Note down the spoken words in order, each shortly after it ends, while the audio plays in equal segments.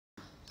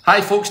Hi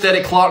folks,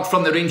 Derek Clark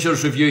from the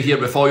Rangers Review here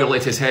with all your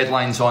latest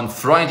headlines on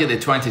Friday the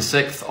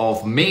 26th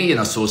of May in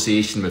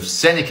association with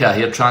Seneca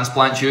Hair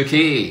Transplant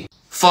UK.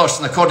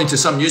 First, and according to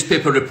some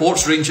newspaper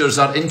reports, Rangers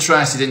are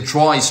interested in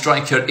Troy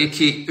striker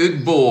Ike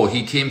Ugbo.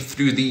 He came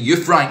through the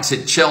youth ranks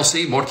at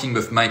Chelsea, working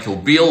with Michael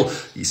Beale.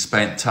 He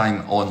spent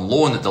time on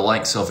loan at the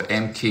likes of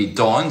MK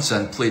Dons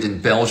and played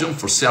in Belgium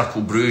for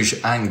Cercle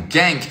Bruges and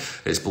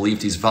Genk. It's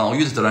believed he's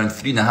valued at around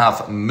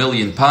 £3.5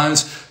 million.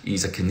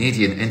 He's a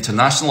Canadian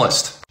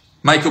internationalist.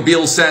 Michael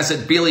Beale says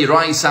that Bailey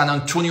Rice and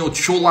Antonio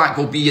Cholak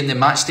will be in the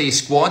matchday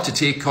squad to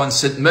take on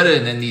St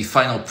Mirren in the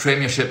final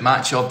Premiership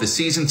match of the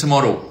season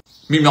tomorrow.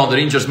 Meanwhile, the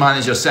Rangers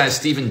manager says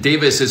Stephen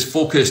Davis is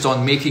focused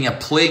on making a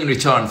playing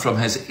return from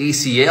his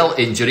ACL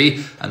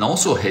injury and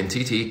also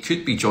hinted he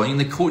could be joining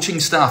the coaching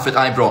staff at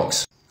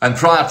Ibrox. And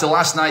prior to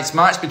last night's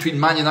match between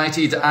Man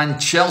United and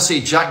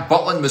Chelsea, Jack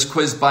Butland was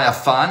quizzed by a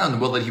fan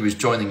on whether he was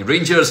joining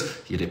Rangers.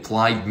 He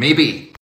replied, maybe.